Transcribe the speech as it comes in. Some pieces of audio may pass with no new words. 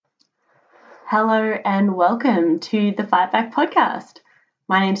Hello and welcome to the Fight Back podcast.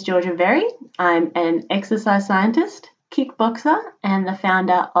 My name's Georgia Very. I'm an exercise scientist, kickboxer, and the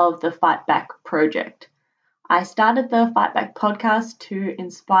founder of the Fight Back project. I started the Fight Back podcast to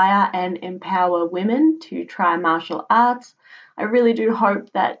inspire and empower women to try martial arts. I really do hope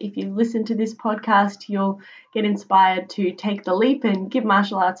that if you listen to this podcast, you'll get inspired to take the leap and give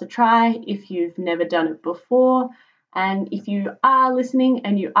martial arts a try if you've never done it before. And if you are listening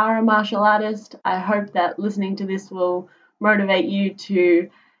and you are a martial artist, I hope that listening to this will motivate you to,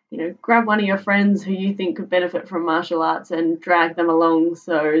 grab one of your friends who you think could benefit from martial arts and drag them along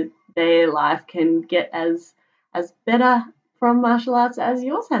so their life can get as better from martial arts as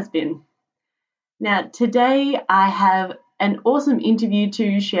yours has been. Now, today I have an awesome interview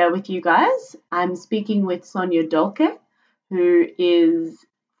to share with you guys. I'm speaking with Sonja, who is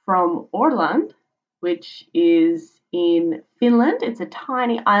from Åland, which is in Finland. It's a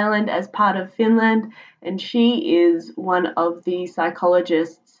tiny island as part of Finland, and she is one of the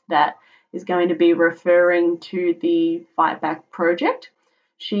psychologists that is going to be referring to the Fight Back project.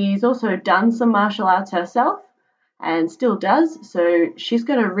 She's also done some martial arts herself and still does, so she's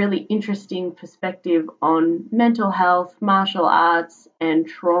got a really interesting perspective on mental health, martial arts, and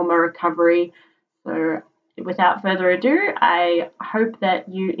trauma recovery. So without further ado, I hope that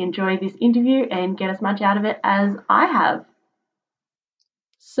you enjoy this interview and get as much out of it as I have.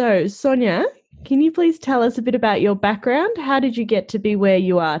 So, Sonja, can you please tell us a bit about your background? How did you get to be where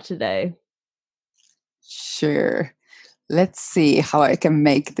you are today? Sure. Let's see how I can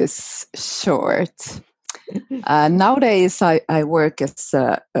make this short. Nowadays, I work as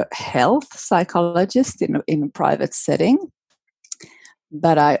a health psychologist in a private setting.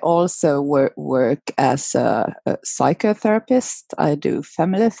 But I also work as a psychotherapist. I do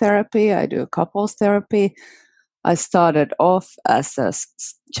family therapy. I do couples therapy. I started off as a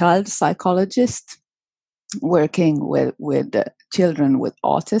child psychologist, working with children with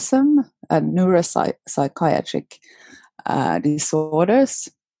autism and neuropsychiatric disorders.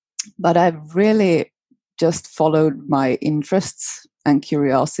 But I've really just followed my interests and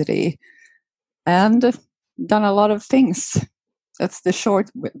curiosity and done a lot of things. That's the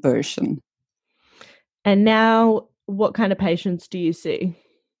short version. And now, what kind of patients do you see?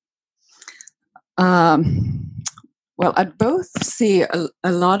 Well, I both see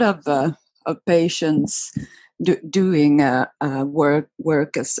a lot of patients doing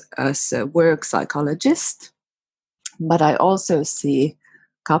work as a work psychologist, but I also see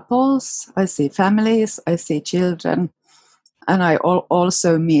couples, I see families, I see children, and I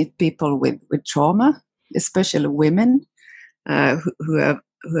also meet people with trauma, especially women. Who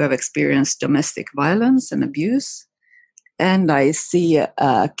have experienced domestic violence and abuse, and I see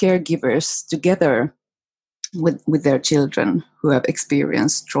caregivers together with their children who have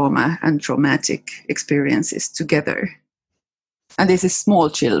experienced trauma and traumatic experiences together. And this is small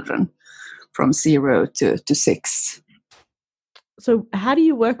children from 0 to 6. So how do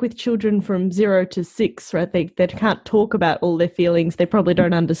you work with children from 0 to 6? Right, they can't talk about all their feelings. They probably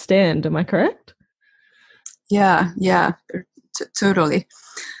don't understand. Am I correct? Yeah. Totally.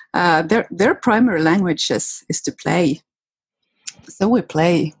 Their primary language is to play. So we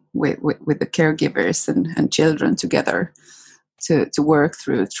play with the caregivers and children together to work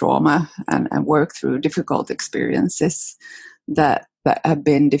through trauma and work through difficult experiences that have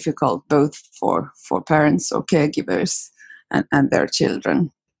been difficult both for parents or caregivers and their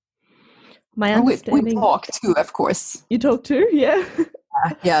children. My understanding... We talk too, of course. You talk too? Yeah.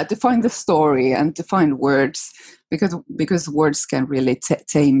 Yeah, to find the story and to find words, because words can really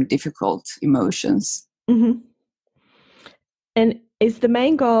tame difficult emotions. Mm-hmm. And is the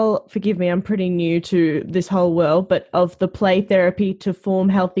main goal, forgive me, I'm pretty new to this whole world, but of the play therapy to form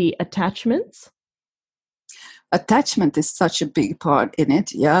healthy attachments? Attachment is such a big part in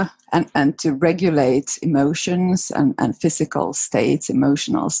it, yeah, and to regulate emotions and physical states,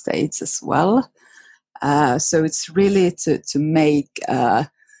 emotional states as well. So it's really to make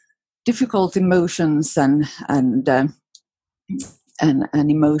difficult emotions and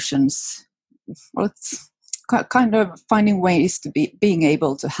emotions. Well, it's kind of finding ways to being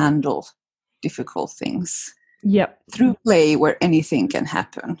able to handle difficult things. Yep. Through play, where anything can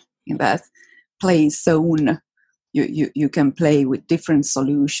happen. In that play zone, you can play with different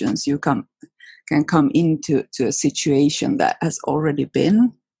solutions. You can come into a situation that has already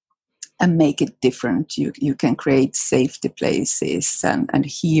been, and make it different. You can create safety places and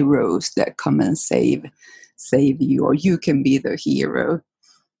heroes that come and save you, or you can be the hero.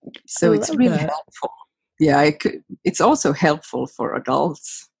 So it's really helpful. Yeah, it's also helpful for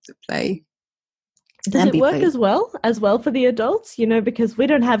adults to play. Does it work as well for the adults, because we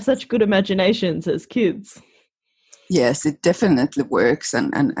don't have such good imaginations as kids? Yes, it definitely works,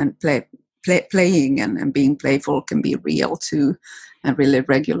 and playing and being playful can be real too, and really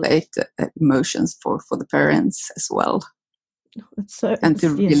regulate emotions for the parents as well. And to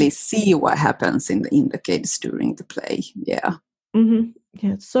really see what happens in the kids during the play. Yeah. Mm-hmm.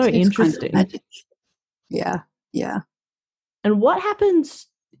 Yeah, it's so interesting. Kind of magic. Yeah. And what happens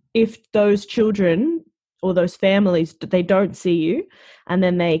if those children or those families, they don't see you and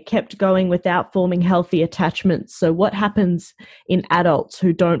then they kept going without forming healthy attachments? So what happens in adults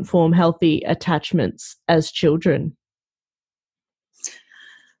who don't form healthy attachments as children?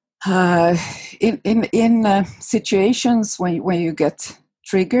 In situations when you get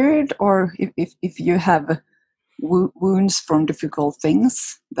triggered, or if you have wounds from difficult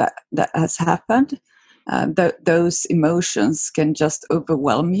things that has happened, those emotions can just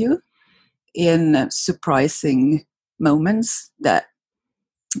overwhelm you in surprising moments that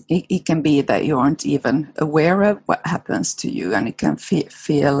it can be that you aren't even aware of what happens to you, and it can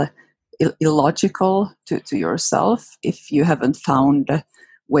feel illogical to yourself if you haven't found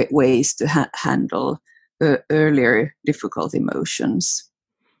ways to handle earlier difficult emotions.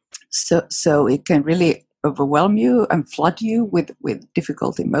 So it can really overwhelm you and flood you with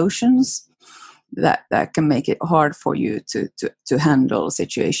difficult emotions that can make it hard for you to handle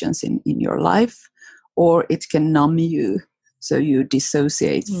situations in your life, or it can numb you so you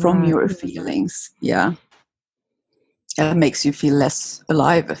dissociate from your feelings. Yeah. It makes you feel less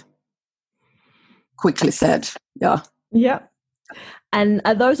alive. Quickly said. Yeah. Yeah. And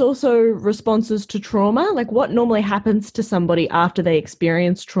are those also responses to trauma? Like, what normally happens to somebody after they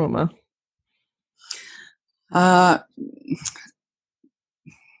experience trauma? Well,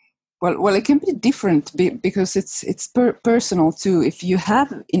 it can be different because it's personal too. If you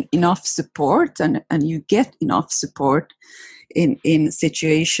have enough support and you get enough support in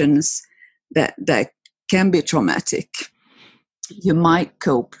situations that can be traumatic, you might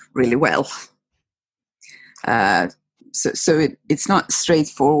cope really well. So it's not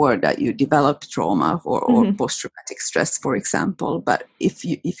straightforward that you develop trauma or post-traumatic stress, for example. But if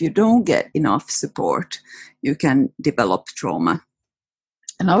you don't get enough support, you can develop trauma.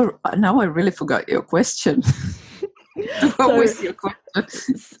 And now I really forgot your question. What was your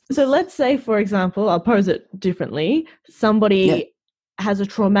question? So let's say, for example, I'll pose it differently. Somebody has a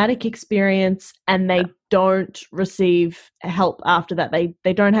traumatic experience and they don't receive help after that.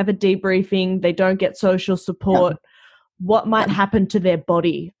 They don't have a debriefing. They don't get social support. What might happen to their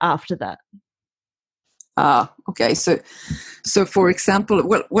body after that? Okay. So for example,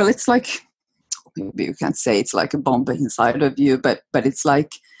 well, it's like, maybe you can say it's like a bomb inside of you, but it's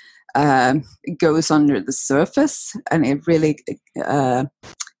like it goes under the surface, and it really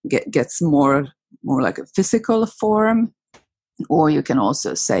gets more like a physical form, or you can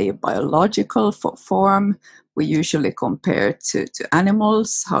also say a biological form. We usually compare to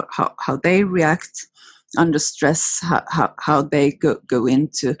animals, how they react under stress, how they go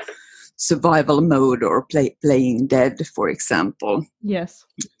into survival mode or playing dead, for example. Yes.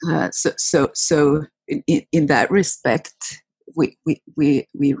 So in that respect, we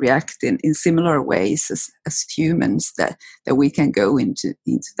react in similar ways as humans, that we can go into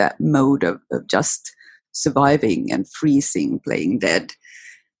that mode of just surviving and freezing, playing dead.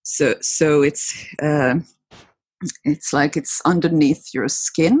 So it's like it's underneath your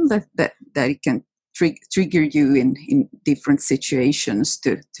skin that it can trigger you in different situations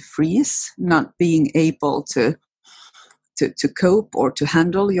to freeze, not being able to cope or to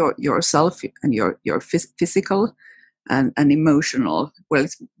handle yourself and your physical and emotional. Well,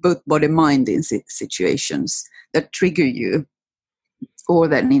 it's both body mind in situations that trigger you, or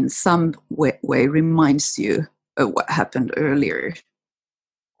that in some way reminds you of what happened earlier.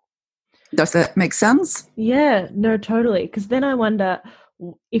 Does that make sense? Yeah, no, totally. Because then I wonder,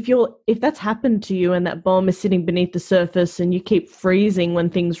 if that's happened to you and that bomb is sitting beneath the surface and you keep freezing when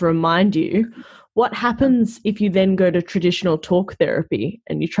things remind you, what happens if you then go to traditional talk therapy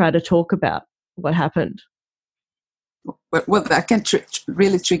and you try to talk about what happened? Well, that can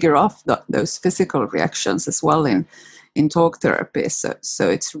really trigger off those physical reactions as well in talk therapy. So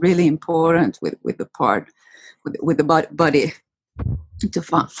it's really important with the part with the body to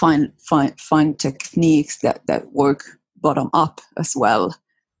find techniques that work bottom up as well,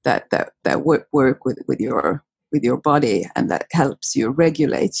 that work with your body, and that helps you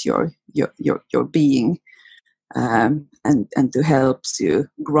regulate your being, and to helps you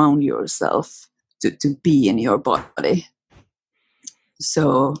ground yourself to be in your body.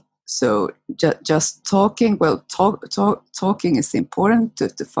 So So just talking, talking is important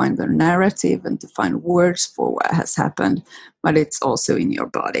to find the narrative and to find words for what has happened, but it's also in your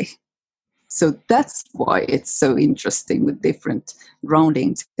body. So that's why it's so interesting with different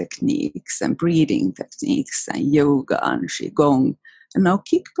grounding techniques and breathing techniques and yoga and qigong and now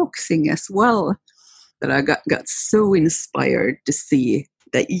kickboxing as well, that I got so inspired to see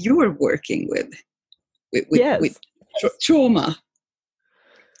that you're working with Yes. trauma.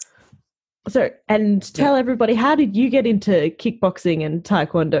 So, and tell everybody, how did you get into kickboxing and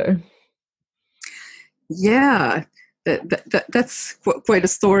taekwondo? Yeah, that's quite a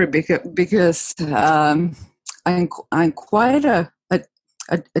story because I'm quite a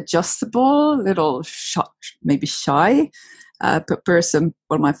adjustable, little maybe shy person.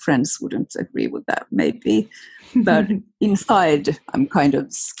 Well, my friends wouldn't agree with that, maybe, but inside I'm kind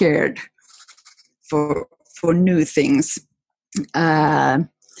of scared for new things.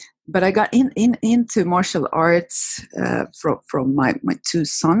 But I got into martial arts from my two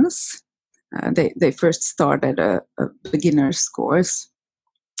sons. They first started a beginner's course,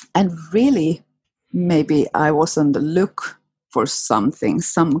 and really, maybe I was on the look for something,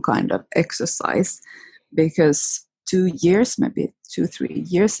 some kind of exercise, because 2 years, maybe 3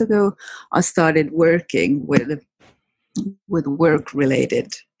 years ago, I started working with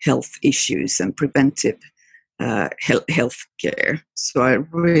work-related health issues and preventive health care. So I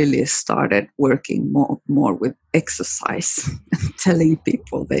really started working more with exercise, telling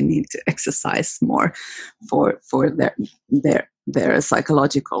people they need to exercise more for their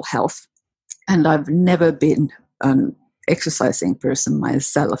psychological health. And I've never been an exercising person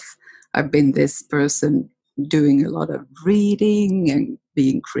myself. I've been this person doing a lot of reading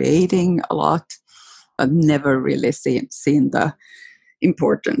and creating a lot. I've never really seen the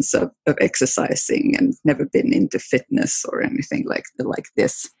importance of exercising and never been into fitness or anything like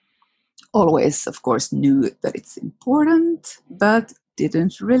this. Always, of course, knew that it's important, but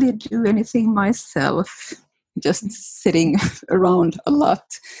didn't really do anything myself, just sitting around a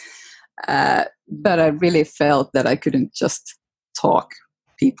lot. But I really felt that I couldn't just talk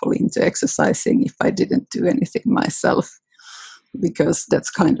people into exercising if I didn't do anything myself, because that's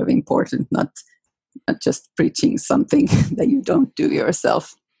kind of important, not just preaching something that you don't do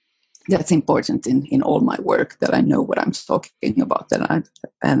yourself. That's important in all my work, that I know what I'm talking about,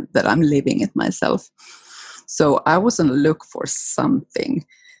 and that I'm living it myself. So I was on the look for something,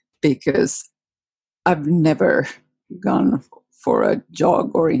 because I've never gone for a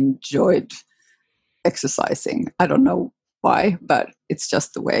jog or enjoyed exercising. I don't know why, but it's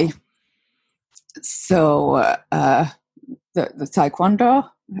just the way. So the taekwondo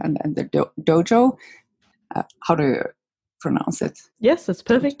and the dojo, how do you pronounce it? Yes, that's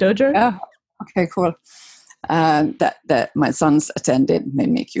perfect. Dojo. Yeah. Okay, cool. That my sons attended made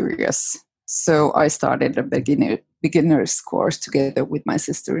me curious. So I started a beginner's course together with my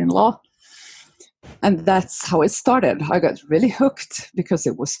sister-in-law. And that's how it started. I got really hooked because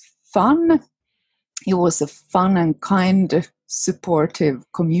it was fun. It was a fun and kind, supportive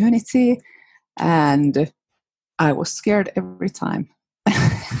community. And I was scared every time.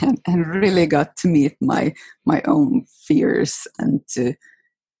 and really got to meet my own fears and to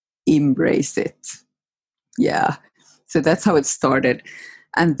embrace it. Yeah. So that's how it started.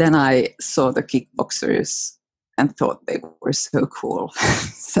 And then I saw the kickboxers and thought they were so cool.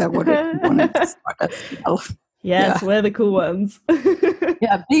 So I wanted to start as well. Yes, we're the cool ones.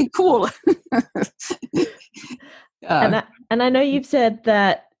 Yeah, be cool. And I know you've said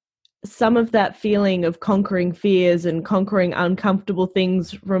that some of that feeling of conquering fears and conquering uncomfortable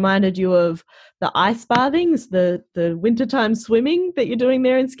things reminded you of the ice bathings, the wintertime swimming that you're doing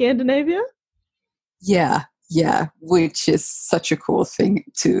there in Scandinavia? Yeah, which is such a cool thing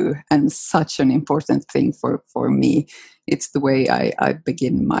too, and such an important thing for me. It's the way I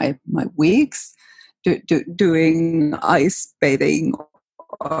begin my weeks, doing ice bathing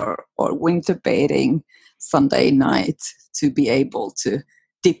or winter bathing Sunday night, to be able to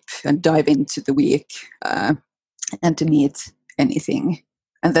dip and dive into the week and to meet anything.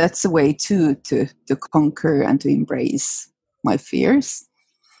 And that's a way to conquer and to embrace my fears,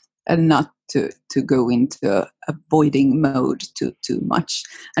 and not to go into avoiding mode too much.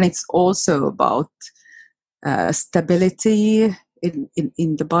 And it's also about stability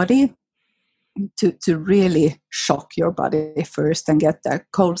in the body, to really shock your body first and get that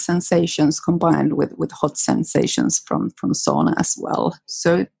cold sensations combined with hot sensations from sauna as well.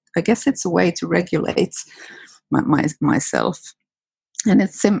 So I guess it's a way to regulate myself. And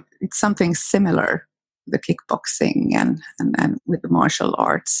it's something similar, the kickboxing and with the martial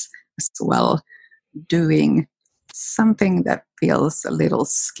arts as well, doing something that feels a little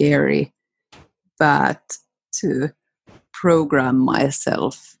scary, but to program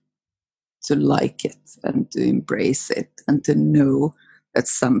myself to like it and to embrace it and to know that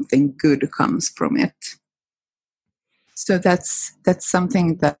something good comes from it. So that's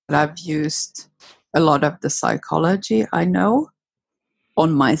something that I've used a lot of the psychology I know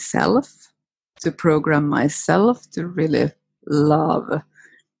on myself, to program myself to really love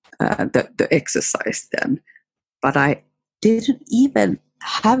the exercise then. But I didn't even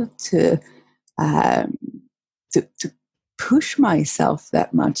have to push myself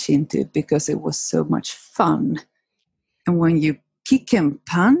that much into it, because it was so much fun. And when you kick and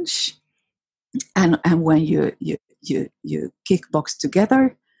punch, and when you kickbox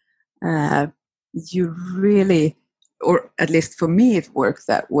together, you really, or at least for me, it worked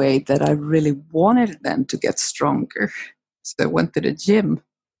that way, that I really wanted then to get stronger. So I went to the gym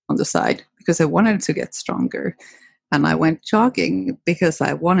on the side because I wanted to get stronger. And I went jogging because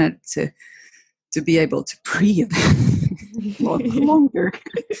I wanted to be able to breathe a lot longer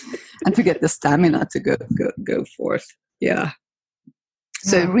and to get the stamina to go forth. Yeah.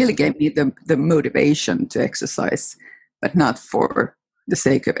 So it really gave me the motivation to exercise, but not for the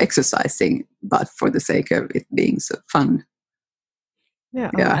sake of exercising, but for the sake of it being so fun.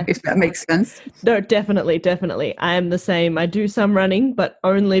 Yeah, if that makes sense. No, definitely. I am the same. I do some running, but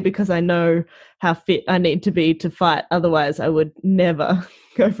only because I know how fit I need to be to fight. Otherwise, I would never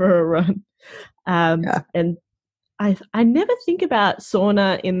go for a run. And I never think about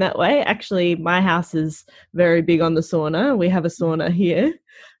sauna in that way. Actually, my house is very big on the sauna. We have a sauna here.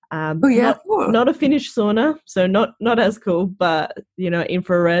 Not a Finnish sauna, so not as cool, but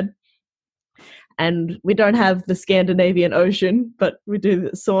infrared. And we don't have the Scandinavian Ocean, but we do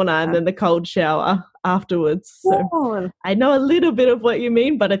the sauna and then the cold shower afterwards. So I know a little bit of what you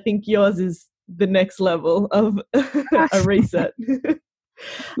mean, but I think yours is the next level of a reset.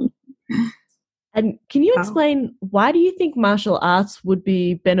 And can you explain, why do you think martial arts would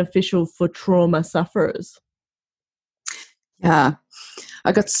be beneficial for trauma sufferers? Yeah,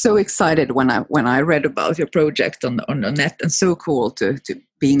 I got so excited when I read about your project on the net, and so cool to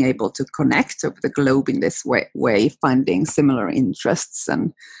being able to connect over the globe in this way, finding similar interests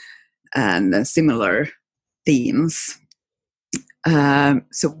and similar themes.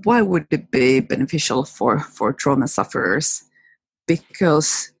 So why would it be beneficial for trauma sufferers?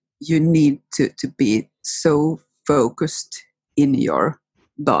 Because you need to be so focused in your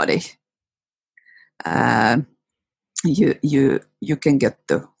body. You can get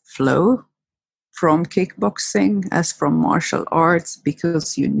the flow from kickboxing as from martial arts,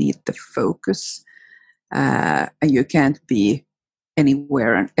 because you need the focus, and you can't be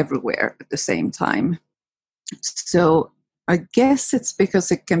anywhere and everywhere at the same time. So I guess it's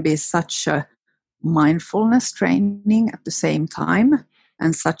because it can be such a mindfulness training at the same time,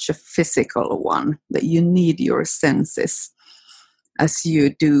 and such a physical one, that you need your senses, as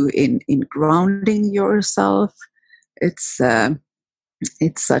you do in grounding yourself. It's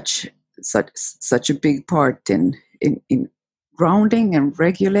such a big part in grounding and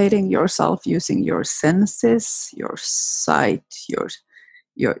regulating yourself, using your senses, your sight, your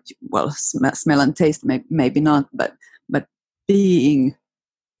smell and taste, maybe not, but being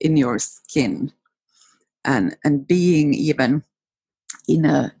in your skin, and being even in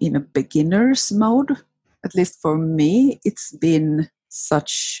a beginner's mode. At least for me, it's been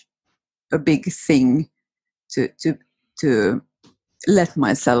such a big thing to let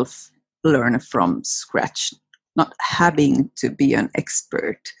myself learn from scratch, not having to be an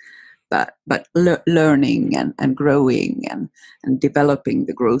expert, but learning and growing and developing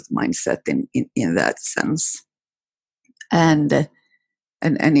the growth mindset in that sense. And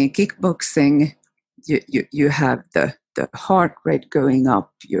in kickboxing, you have the heart rate going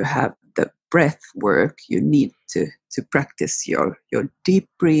up, you have the breath work, you need to practice your deep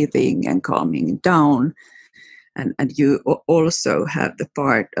breathing and calming down. And you also have the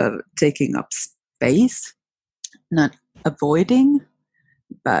part of taking up space, not avoiding,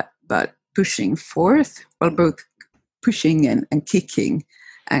 but pushing forth, both pushing and kicking,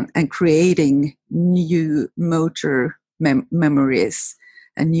 and creating new motor memories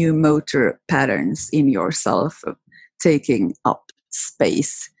and new motor patterns in yourself, of taking up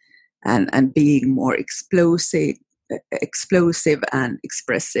space and being more explosive and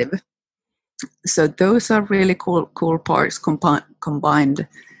expressive. So those are really cool parts combined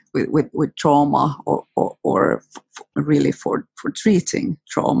with trauma, or really for treating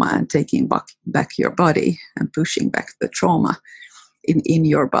trauma and taking back your body and pushing back the trauma in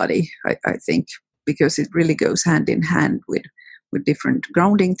your body, I think, because it really goes hand in hand with different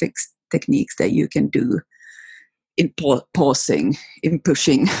grounding techniques that you can do in pausing, in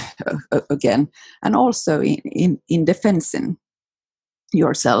pushing again, and also in defending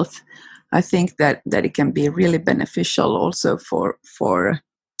yourself. I think that it can be really beneficial also for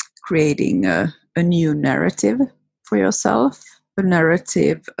creating a new narrative for yourself, a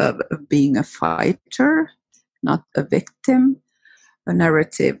narrative of being a fighter, not a victim, a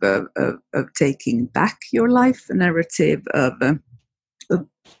narrative of taking back your life, a narrative of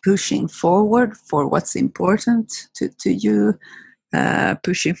pushing forward for what's important to you,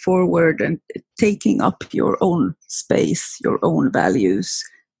 pushing forward and taking up your own space, your own values.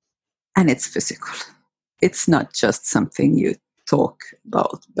 And it's physical. It's not just something you talk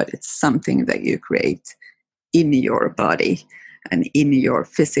about, but it's something that you create in your body and in your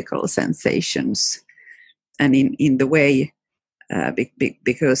physical sensations. And in the way,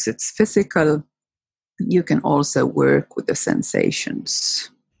 because it's physical, you can also work with the sensations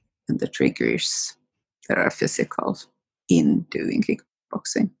and the triggers that are physical in doing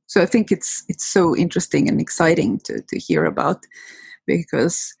kickboxing. So I think it's so interesting and exciting to hear about,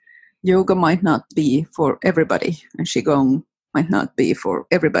 because yoga might not be for everybody and qigong might not be for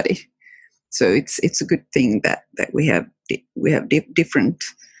everybody. So it's a good thing that we have different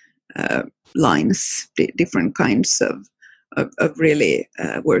lines, different kinds of really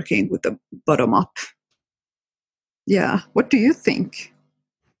working with the bottom up. Yeah. What do you think?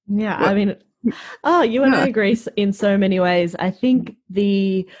 Yeah, What? I mean, you and I agree in so many ways. I think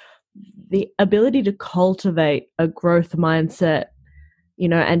the ability to cultivate a growth mindset,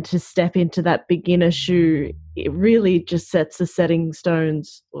 and to step into that beginner shoe, it really just sets the setting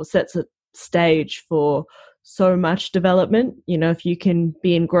stones, or sets a stage for so much development. If you can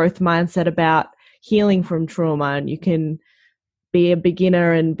be in growth mindset about healing from trauma, and you can be a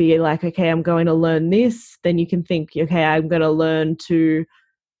beginner and be like, okay, I'm going to learn this, then you can think, okay, I'm going to learn to,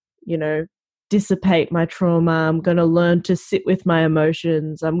 dissipate my trauma. I'm going to learn to sit with my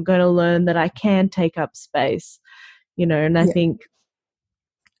emotions. I'm going to learn that I can take up space, and I think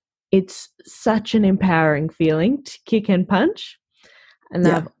it's such an empowering feeling to kick and punch. And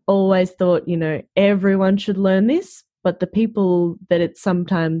I've always thought, everyone should learn this, but the people that it's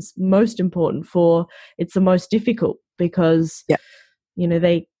sometimes most important for, it's the most difficult, because, and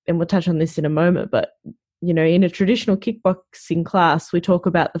we'll touch on this in a moment, but, in a traditional kickboxing class, we talk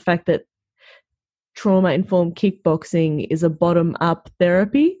about the fact that trauma-informed kickboxing is a bottom-up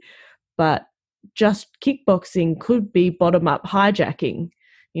therapy, but just kickboxing could be bottom-up hijacking.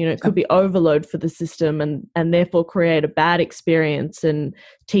 It could be overload for the system, and therefore create a bad experience and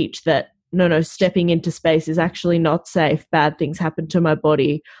teach that, no, stepping into space is actually not safe. Bad things happen to my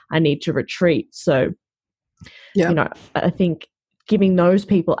body. I need to retreat. So, I think giving those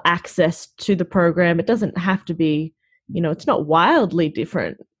people access to the program, it doesn't have to be, it's not wildly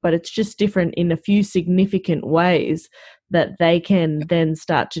different, but it's just different in a few significant ways that they can then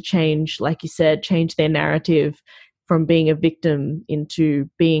start to change, like you said, change their narrative from being a victim into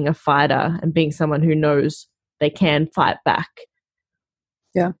being a fighter and being someone who knows they can fight back.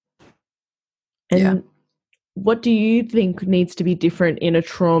 Yeah. And what do you think needs to be different in a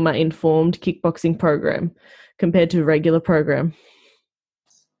trauma-informed kickboxing program compared to a regular program?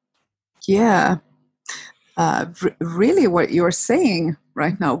 Yeah. Really what you're saying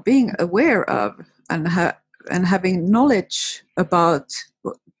right now, being aware of and having knowledge about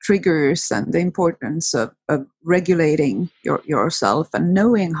triggers and the importance of regulating yourself and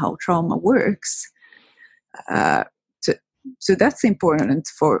knowing how trauma works. So that's important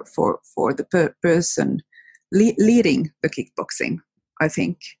for the person leading the kickboxing. I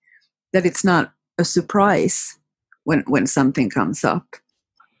think that it's not a surprise when something comes up.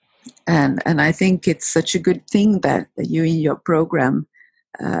 And I think it's such a good thing that you in your program,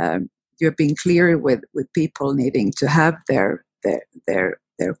 you're being clear with people needing to have their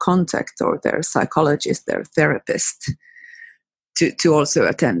contact or their psychologist, their therapist, to also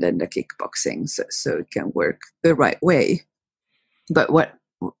attend in the kickboxing, so it can work the right way. But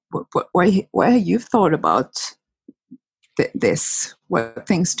why have you thought about this? What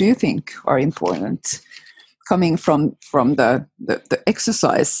things do you think are important coming from the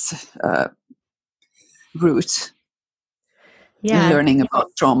exercise route in learning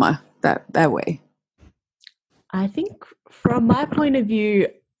about trauma that way? I think from my point of view,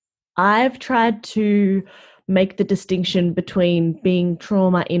 I've tried to make the distinction between being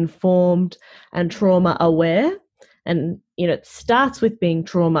trauma informed and trauma aware. And, it starts with being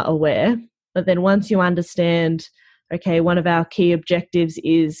trauma aware, but then once you understand, okay, one of our key objectives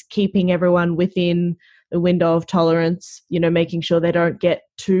is keeping everyone within the window of tolerance, making sure they don't get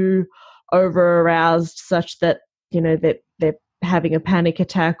too over aroused such that, that they're having a panic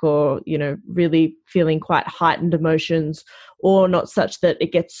attack or, really feeling quite heightened emotions, or not such that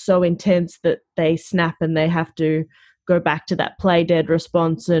it gets so intense that they snap and they have to go back to that play dead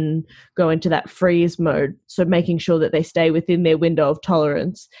response and go into that freeze mode. So making sure that they stay within their window of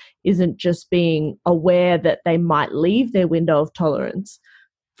tolerance isn't just being aware that they might leave their window of tolerance.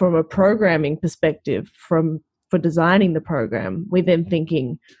 From a programming perspective, for designing the program, we're then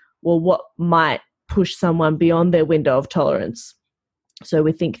thinking, well, what might push someone beyond their window of tolerance? So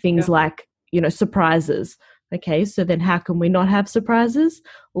we think things like, surprises. Okay, so then how can we not have surprises?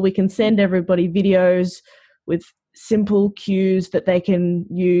 Well, we can send everybody videos with simple cues that they can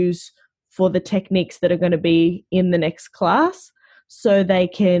use for the techniques that are going to be in the next class, so they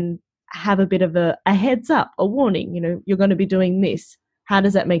can have a bit of a heads up, a warning, you're going to be doing this. How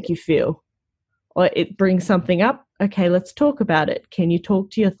does that make you feel? Or it brings something up. Okay, let's talk about it. Can you talk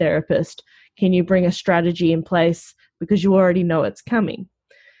to your therapist? Can you bring a strategy in place because you already know it's coming?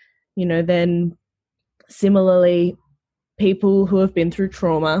 Then similarly, people who have been through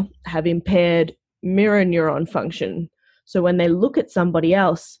trauma have impaired mirror neuron function. So when they look at somebody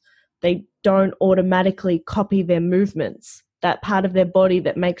else, they don't automatically copy their movements. That part of their body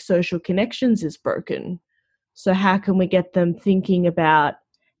that makes social connections is broken. So how can we get them thinking about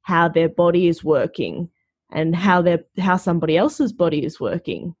how their body is working and how somebody else's body is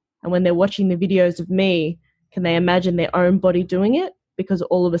working? And when they're watching the videos of me, can they imagine their own body doing it? Because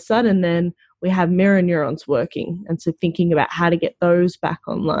all of a sudden then we have mirror neurons working. And so thinking about how to get those back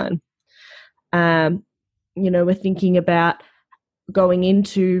online. We're thinking about going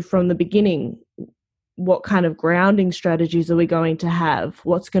into, from the beginning, what kind of grounding strategies are we going to have?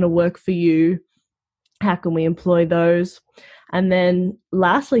 What's going to work for you? How can we employ those? And then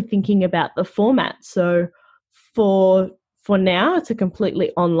lastly, thinking about the format. So for now, it's a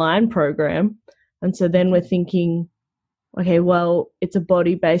completely online program. And so then we're thinking, okay, well, it's a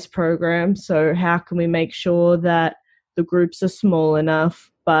body-based program. So how can we make sure that the groups are small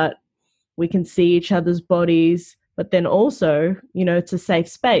enough, but we can see each other's bodies? But then also, it's a safe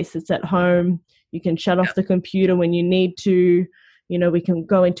space. It's at home. You can shut off the computer when you need to. We can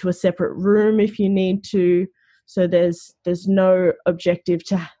go into a separate room if you need to. So there's no objective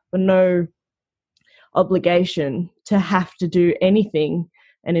or no obligation to have to do anything.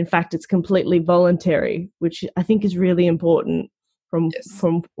 And in fact, it's completely voluntary, which I think is really important from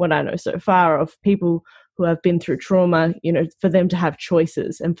what I know so far of people who have been through trauma, for them to have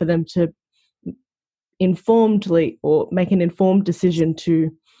choices and for them to informedly or make an informed decision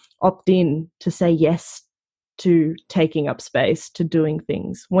to opt in, to say yes to taking up space, to doing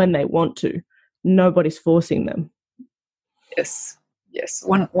things when they want to. Nobody's forcing them. Yes.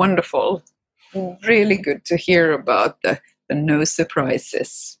 Wonderful. Really good to hear about the no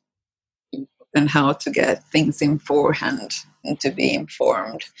surprises and how to get things in forehand and to be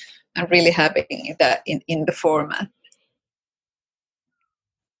informed, and really having that in the format.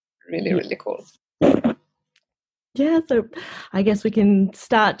 Really cool. Yeah, so I guess we can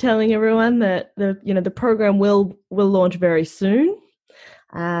start telling everyone that the program will launch very soon.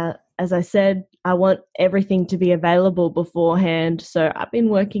 As I said, I want everything to be available beforehand. So I've been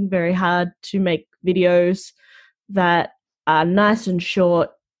working very hard to make videos that are nice and short.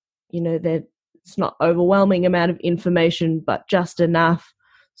 That it's not overwhelming amount of information, but just enough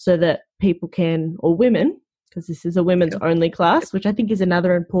so that people can, or women, because this is a women's only class, which I think is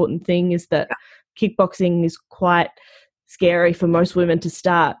another important thing, is that kickboxing is quite scary for most women to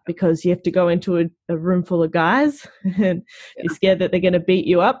start because you have to go into a room full of guys and you're scared that they're going to beat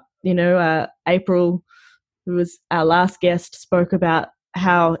you up. April, who was our last guest, spoke about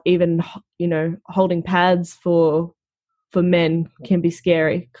how even, holding pads for men can be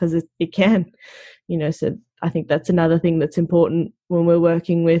scary because it can, so I think that's another thing that's important when we're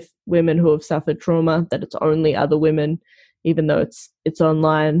working with women who have suffered trauma, that it's only other women, even though it's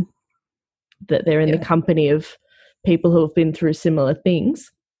online, that they're in the company of people who have been through similar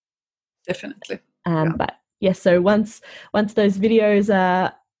things. Definitely. But yes, so once those videos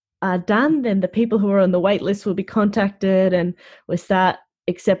are done, then the people who are on the wait list will be contacted and we'll start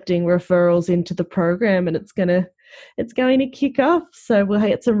accepting referrals into the program, and it's going to kick off. So we'll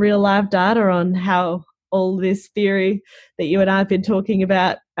get some real live data on how all this theory that you and I have been talking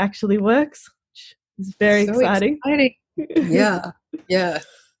about actually works, which is very exciting. Yeah.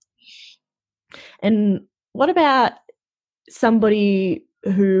 And what about somebody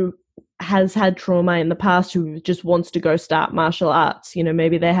who has had trauma in the past who just wants to go start martial arts?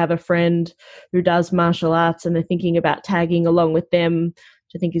 Maybe they have a friend who does martial arts and they're thinking about tagging along with them,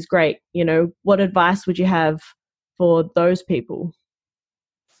 which I think is great. What advice would you have for those people?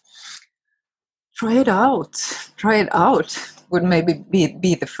 try it out. Try it out would maybe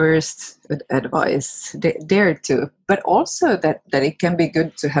be the first advice. Dare to, but also that it can be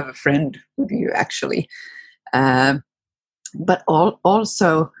good to have a friend with you actually. But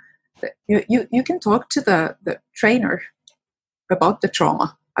also you can talk to the trainer about the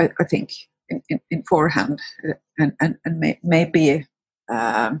trauma. I think in forehand, and maybe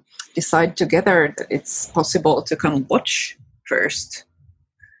decide together that it's possible to come watch first,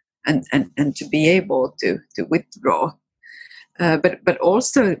 and to be able to withdraw. But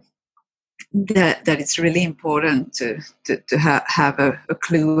also that it's really important to have a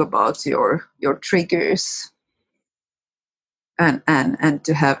clue about your triggers, and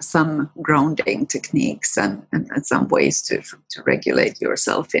to have some grounding techniques and some ways to regulate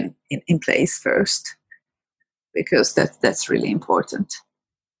yourself in place first, because that's really important.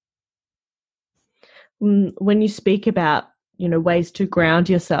 When you speak about ways to ground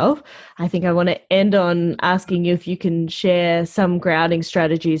yourself, I think I want to end on asking you if you can share some grounding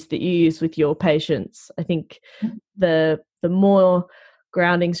strategies that you use with your patients. I think the more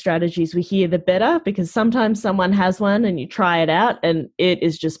grounding strategies we hear, the better, because sometimes someone has one and you try it out and it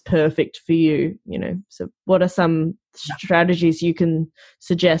is just perfect for you. So what are some strategies you can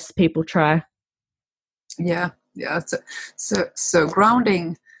suggest people try? Yeah. So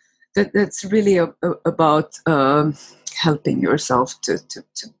grounding, that's really about helping yourself to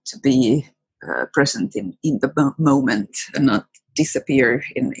be present in the moment and not disappear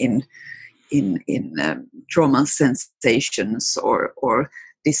in trauma sensations or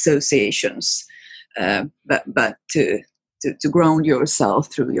dissociations, but to ground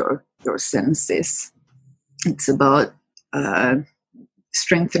yourself through your senses. It's about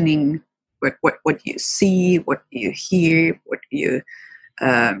strengthening what you see, what you hear, what you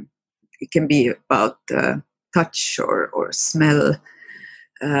it can be about touch or smell.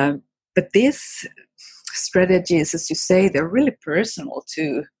 But these strategies, as you say, they're really personal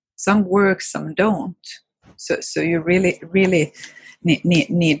too. Some work, some don't. So you really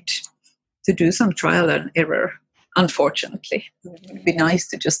need to do some trial and error. Unfortunately, it would be nice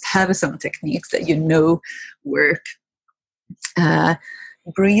to just have some techniques that work.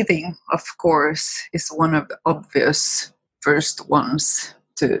 Breathing, of course, is one of the obvious first ones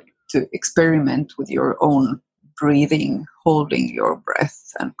to experiment with your own breathing, holding your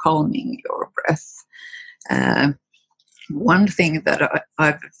breath and calming your breath. One thing that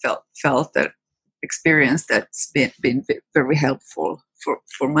I've felt that experience that's been very helpful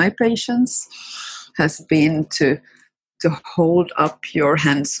for my patients has been to hold up your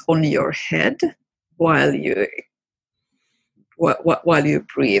hands on your head while you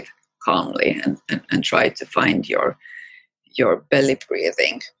breathe calmly, and try to find your belly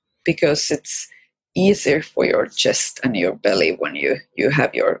breathing, because it's easier for your chest and your belly when you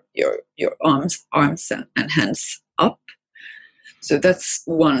have your arms and hands up. So that's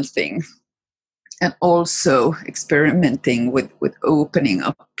one thing. And also experimenting with opening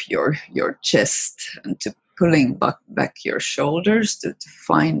up your chest and to pulling back your shoulders to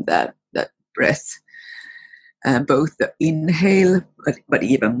find that breath. Both the inhale, but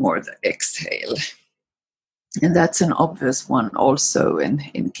even more the exhale. And that's an obvious one also in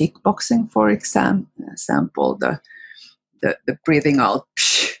kickboxing, for example, the breathing out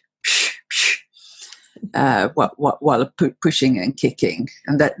while pushing and kicking.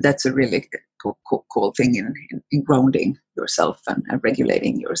 And that's a really cool thing in grounding yourself and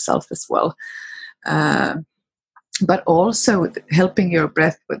regulating yourself as well. But also helping your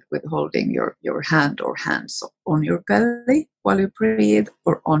breath with holding your hand or hands on your belly while you breathe,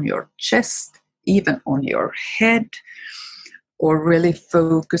 or on your chest, even on your head, or really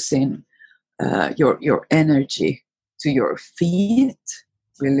focusing your energy to your feet,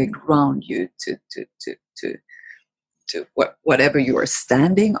 really ground you to whatever you are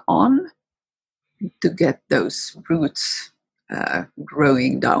standing on, to get those roots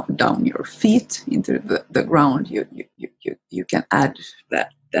growing down your feet into the ground. You can add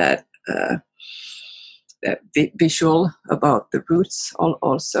that visual about the roots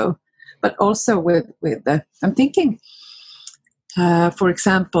also, but also with I'm thinking, for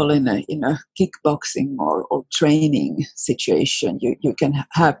example, in a kickboxing or training situation, you can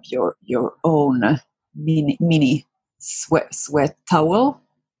have your own mini sweat towel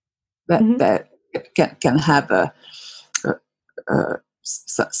that can have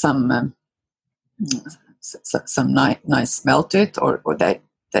some nice smell to it, or that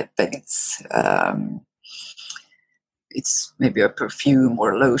it's maybe a perfume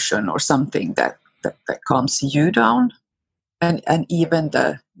or lotion or something that calms you down, and even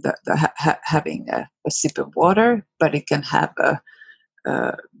the having a sip of water, but it can have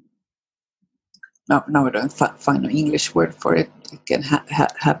now I don't find an English word for it. You can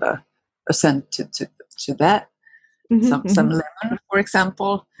have a scent to that. Some lemon, for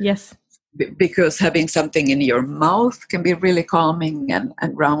example. Yes. Because having something in your mouth can be really calming and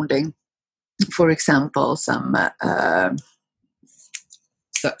grounding. For example, some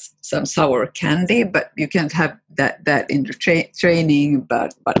sour candy, but you can't have that in the training,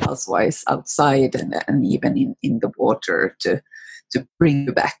 but elsewise outside and even in the water to bring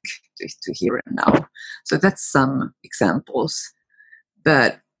you back to here and now. So that's some examples,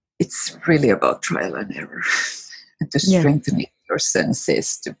 but it's really about trial and error and to strengthening your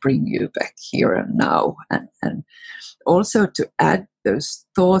senses to bring you back here and now, and also to add those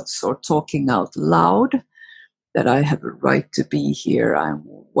thoughts or talking out loud that I have a right to be here, I'm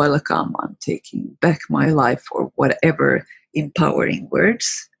welcome, I'm taking back my life, or whatever empowering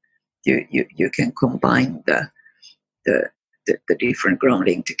words. You can combine the different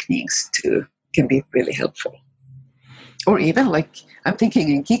grounding techniques can be really helpful. Or even like I'm thinking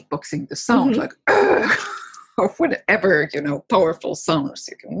in kickboxing, the sound like or whatever, powerful sounds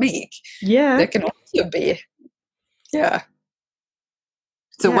you can make. Yeah. That can also be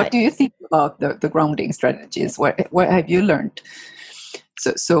So what do you think about the grounding strategies? What have you learned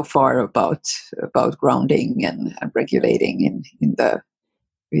so far about grounding and regulating in the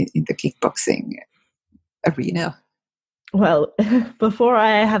kickboxing arena? Well, before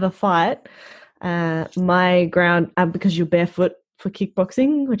I have a fight, my ground, because you're barefoot for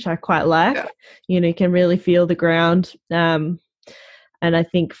kickboxing, which I quite like, you can really feel the ground. And I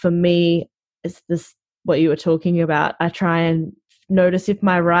think for me, it's this, what you were talking about, I try and notice if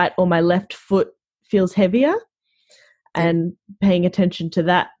my right or my left foot feels heavier, and paying attention to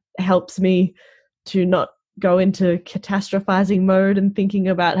that helps me to not go into catastrophizing mode and thinking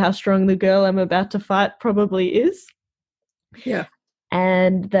about how strong the girl I'm about to fight probably is. Yeah.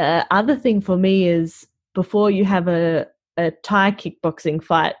 And the other thing for me is, before you have a Thai kickboxing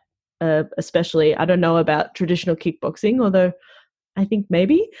fight, especially, I don't know about traditional kickboxing, although I think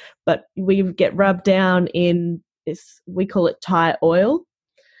maybe, but we get rubbed down in this, we call it Thai oil,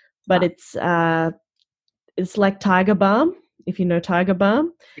 but it's like tiger balm, if you know tiger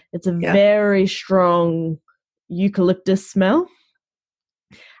balm. It's a very strong eucalyptus smell,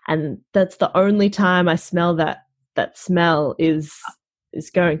 and that's the only time I smell that smell is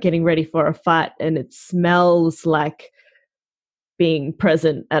getting ready for a fight, and it smells like being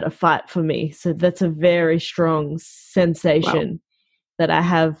present at a fight for me. So that's a very strong sensation that I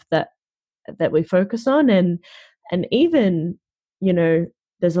have that we focus on. And even,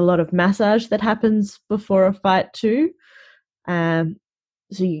 there's a lot of massage that happens before a fight too. So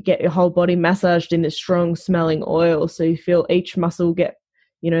you get your whole body massaged in this strong smelling oil, so you feel each muscle get,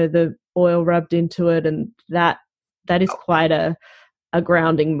 the oil rubbed into it, and that is quite a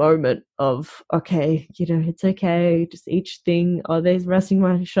grounding moment of, okay, it's okay, just each thing. Oh, there's resting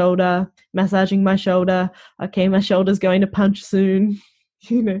my shoulder, massaging my shoulder. Okay, my shoulder's going to punch soon.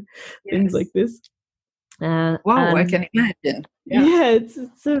 Things like this. I can imagine.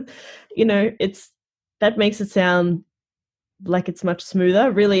 It's a, it's, that makes it sound like it's much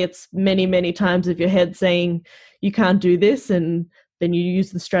smoother. Really, it's many, many times of your head saying you can't do this, and then you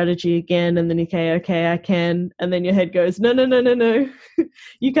use the strategy again, and then you say, okay, I can, and then your head goes, no,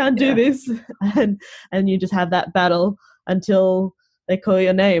 you can't do this, and you just have that battle until they call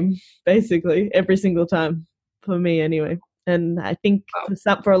your name, basically, every single time, for me anyway. And I think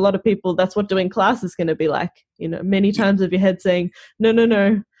for a lot of people, that's what doing class is going to be like, many times of your head saying, no,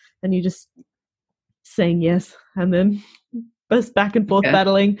 and you just saying yes, and then just back and forth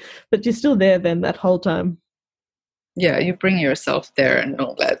battling, but you're still there then that whole time. Yeah, you bring yourself there and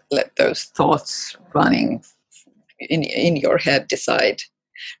don't let those thoughts running in your head decide.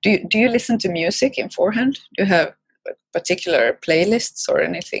 Do you listen to music in forehand? Do you have particular playlists or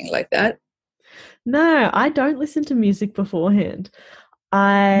anything like that? No, I don't listen to music beforehand.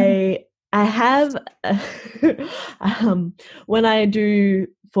 I have when I do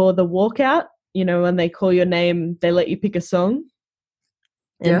for the walkout, when they call your name, they let you pick a song.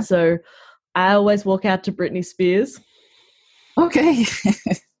 And so I always walk out to Britney Spears. Okay.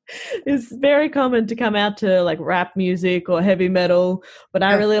 It's very common to come out to like rap music or heavy metal, but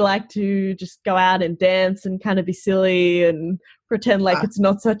I really like to just go out and dance and kind of be silly and pretend like it's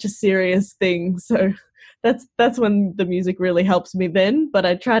not such a serious thing. So that's when the music really helps me then, but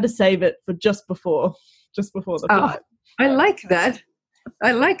I try to save it for just before the fight. I like that.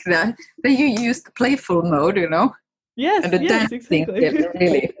 Then you use the playful mode, Yes, and the dancing, exactly.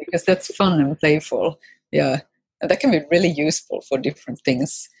 really, because that's fun and playful. Yeah, and that can be really useful for different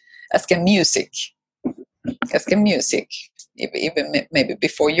things, as can music. even maybe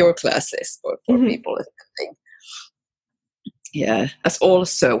before your classes for people attending. Yeah, as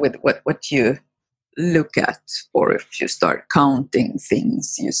also with what you look at, or if you start counting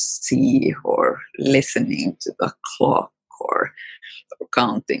things you see, or listening to the clock, or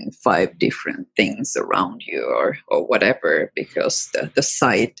counting 5 different things around you, or whatever, because the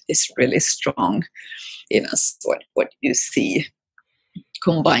sight is really strong in us, what you see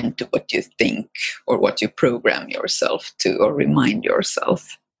combined to what you think, or what you program yourself to, or remind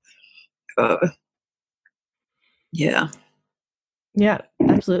yourself of. Yeah. Yeah,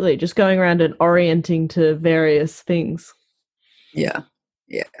 absolutely. Just going around and orienting to various things. Yeah.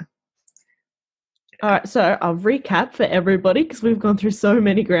 All right, so I'll recap for everybody because we've gone through so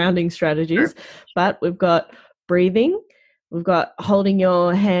many grounding strategies, but we've got breathing, we've got holding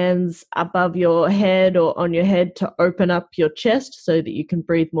your hands above your head or on your head to open up your chest so that you can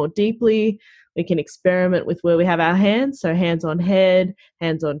breathe more deeply. We can experiment with where we have our hands, so hands on head,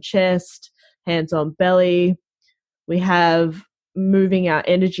 hands on chest, hands on belly. We have moving our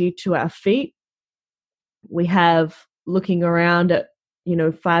energy to our feet. We have looking around at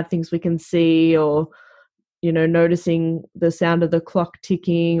 5 things we can see, or noticing the sound of the clock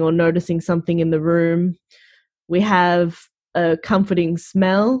ticking, or noticing something in the room. We have a comforting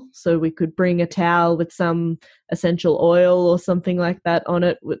smell, so we could bring a towel with some essential oil or something like that on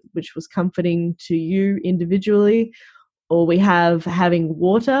it, which was comforting to you individually. Or we have having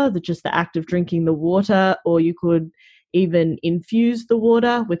water, just the act of drinking the water, or you could even infuse the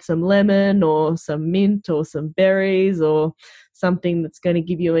water with some lemon or some mint or some berries or something that's going to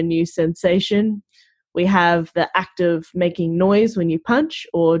give you a new sensation. We have the act of making noise when you punch,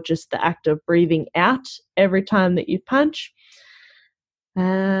 or just the act of breathing out every time that you punch.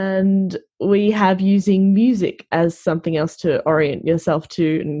 And we have using music as something else to orient yourself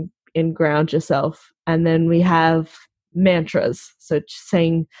to and ground yourself. And then we have mantras, so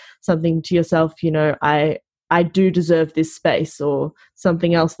saying something to yourself, I do deserve this space, or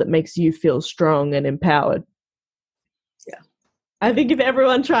something else that makes you feel strong and empowered. Yeah. I think if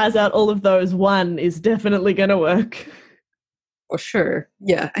everyone tries out all of those, one is definitely going to work. For sure.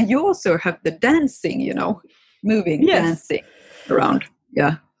 Yeah. And you also have the dancing, moving, Yes. Dancing around.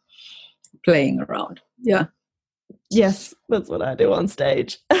 Yeah. Playing around. Yeah. Yes, that's what I do on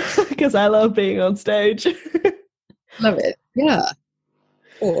stage because I love being on stage. Love it. Yeah.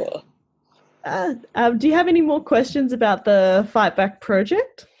 Cool. Do you have any more questions about the Fight Back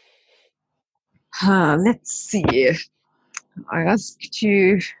project? Let's see. I asked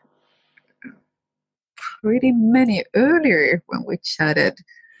you pretty many earlier when we chatted.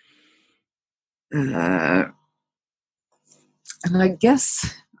 And I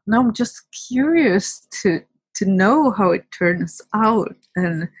guess now I'm just curious to know how it turns out.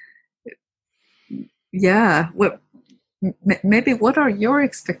 And yeah, maybe what are your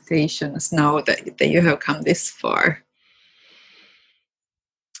expectations now that you have come this far?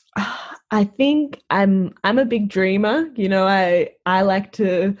 I think I'm a big dreamer. I like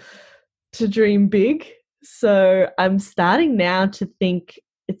to dream big. So I'm starting now to think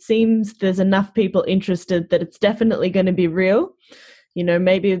it seems there's enough people interested that it's definitely going to be real.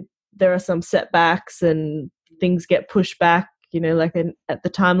 Maybe there are some setbacks and things get pushed back, like at the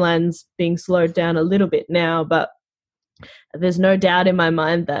timelines being slowed down a little bit now, but there's no doubt in my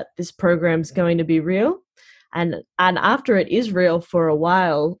mind that this program's going to be real. And after it is real for a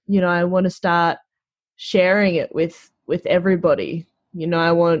while, I want to start sharing it with everybody.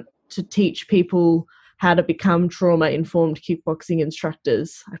 I want to teach people how to become trauma-informed kickboxing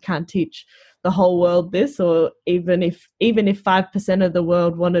instructors. I can't teach the whole world this, or even if 5% of the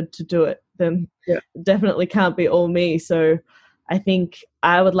world wanted to do it, then it definitely can't be all me. So I think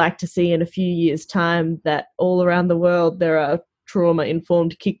I would like to see in a few years' time that all around the world there are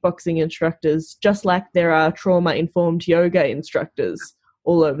trauma-informed kickboxing instructors, just like there are trauma-informed yoga instructors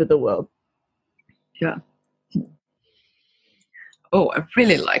all over the world. Yeah. Oh, I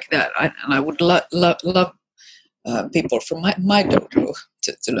really like that. And I would love people from my dojo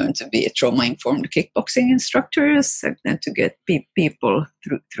to learn to be a trauma-informed kickboxing instructors, and to get people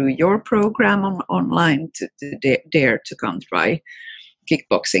through your program online to dare to come try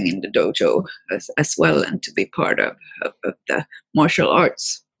kickboxing in the dojo as well, and to be part of the martial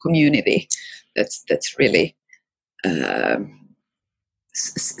arts community that's really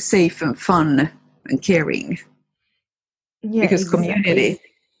safe and fun and caring. Yeah, because exactly. Community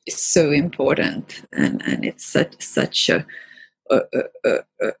is so important, and it's such a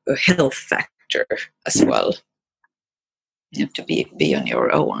health factor as well. You have to be on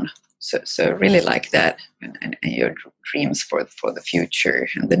your own So I really like that, and your dreams for the future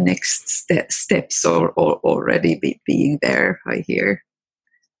and the next steps are already being there. I hear.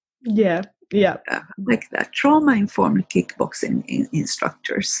 Yeah. I like that. Trauma-informed kickboxing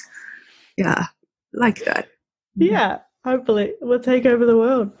instructors. Yeah, like that. Yeah. Hopefully, we'll take over the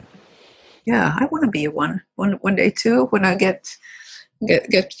world. Yeah, I want to be one day too. When I get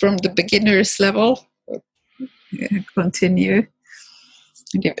from the beginners level, continue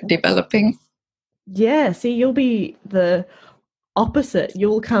developing. Yeah. See, you'll be the opposite.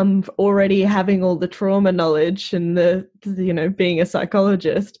 You'll come already having all the trauma knowledge and the being a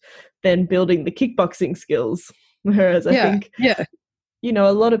psychologist, then building the kickboxing skills. Whereas I think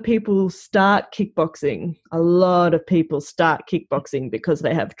a lot of people start kickboxing. A lot of people start kickboxing because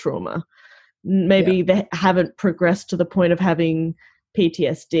they have trauma. Maybe they haven't progressed to the point of having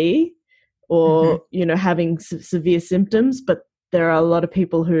PTSD or having severe symptoms, but there are a lot of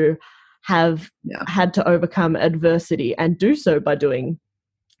people who have had to overcome adversity and do so by doing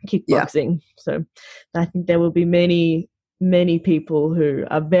kickboxing. So I think there will be many people who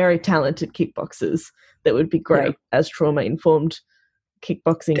are very talented kickboxers that would be great as trauma-informed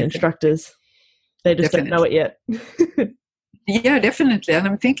kickboxing instructors. They just don't know it yet. Yeah, definitely. And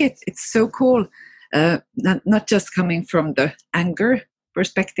I think it's so cool, not just coming from the anger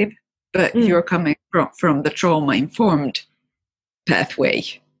perspective, but you're coming from the trauma-informed pathway,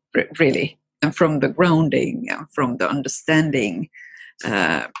 really, and from the grounding and from the understanding,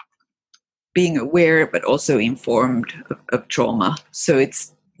 being aware but also informed of trauma. So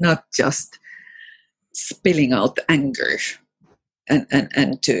it's not just spilling out anger, and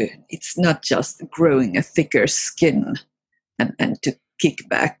it's not just growing a thicker skin and to kick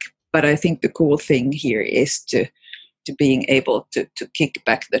back. But I think the cool thing here is to being able to kick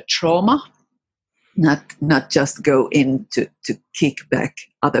back the trauma, not just go in to kick back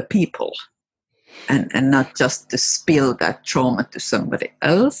other people, and not just to spill that trauma to somebody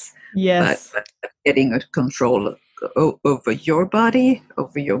else. Yes. But getting a control over your body,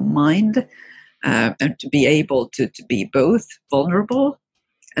 over your mind, and to be able to be both vulnerable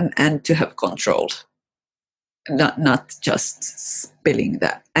and to have control. Not just spilling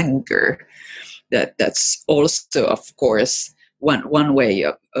that anger. That's also, of course, one way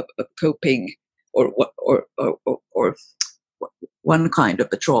of coping, or one kind of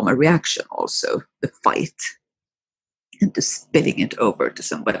a trauma reaction. Also, the fight, and to spilling it over to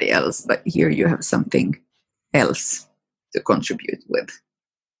somebody else. But here you have something else to contribute with,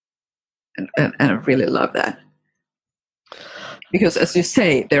 and I really love that. Because, as you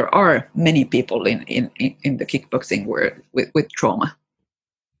say, there are many people in the kickboxing world with trauma,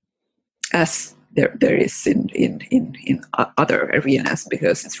 as there is in other arenas,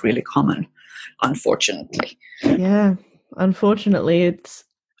 because it's really common, unfortunately. Yeah, unfortunately, it's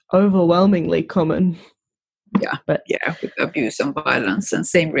overwhelmingly common. Yeah, with abuse and violence, and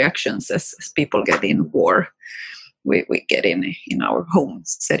same reactions as people get in war. We get in our home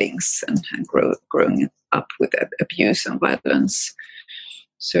settings and growing up with abuse and violence.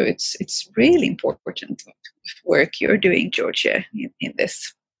 So it's really important work you're doing, Georgia, in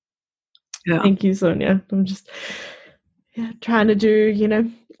this. Yeah. Thank you, Sonja. I'm just trying to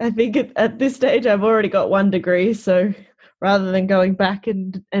do, I think at this stage I've already got 1 degree, so rather than going back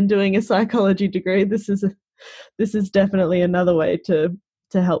and doing a psychology degree, this is definitely another way to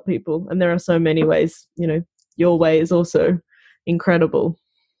help people. And there are so many ways, your way is also incredible.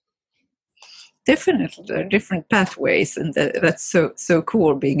 Definitely, there are different pathways, and that's so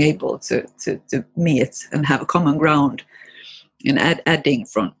cool, being able to meet and have a common ground, and adding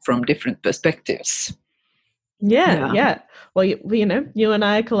from different perspectives. Yeah. Well, you and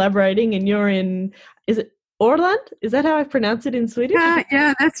I are collaborating, and you're in, is it Åland? Is that how I pronounce it in Swedish?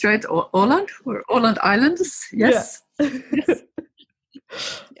 Yeah, that's right. Åland, or Åland Islands. Yes. Yeah.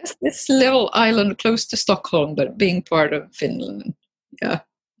 Yes, this little island close to Stockholm, but being part of Finland. Yeah.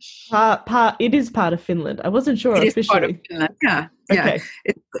 It is part of Finland. I wasn't sure it officially. Is part of Finland. Yeah. Okay.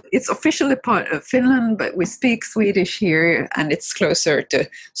 It's officially part of Finland, but we speak Swedish here, and it's closer to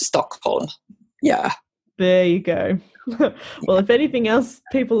Stockholm. Yeah. There you go. Well, if anything else,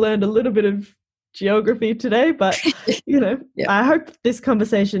 people learned a little bit of geography today, but I hope this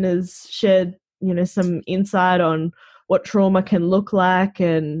conversation has shared some insight on what trauma can look like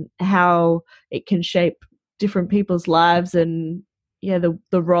and how it can shape different people's lives, and the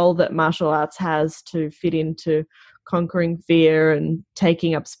role that martial arts has to fit into conquering fear and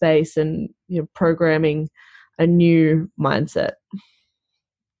taking up space and programming a new mindset.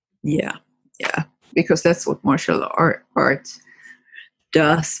 Yeah, because that's what martial art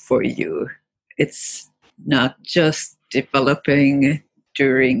does for you. It's not just developing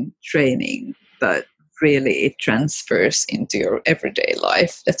during training, but really it transfers into your everyday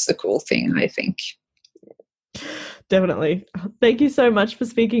life. That's the cool thing, I think. Definitely. Thank you so much for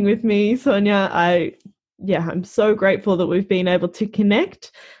speaking with me, Sonja. I'm so grateful that we've been able to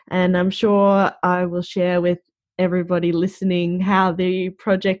connect, and I'm sure I will share with everybody listening how the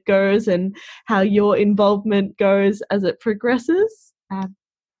project goes and how your involvement goes as it progresses.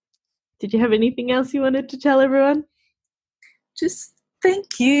 Did you have anything else you wanted to tell everyone? Just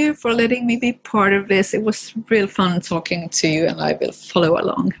thank you for letting me be part of this. It was real fun talking to you, and I will follow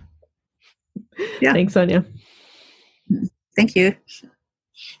along. Yeah. Thanks, Sonja. Thank you.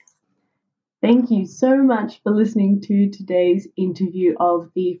 Thank you so much for listening to today's interview of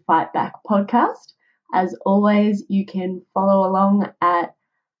the Fight Back podcast. As always, you can follow along at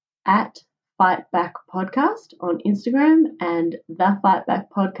Fight Back Podcast on Instagram and the Fight Back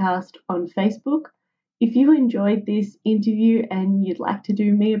Podcast on Facebook. If you enjoyed this interview and you'd like to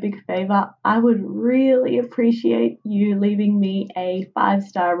do me a big favor, I would really appreciate you leaving me a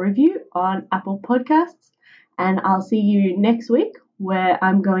 5-star review on Apple Podcasts. And I'll see you next week, where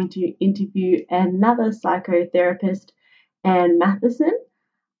I'm going to interview another psychotherapist, Anne Matheson,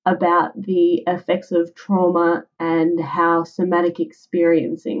 about the effects of trauma and how somatic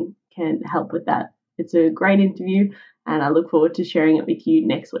experiencing can help with that. It's a great interview, and I look forward to sharing it with you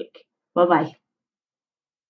next week. Bye-bye.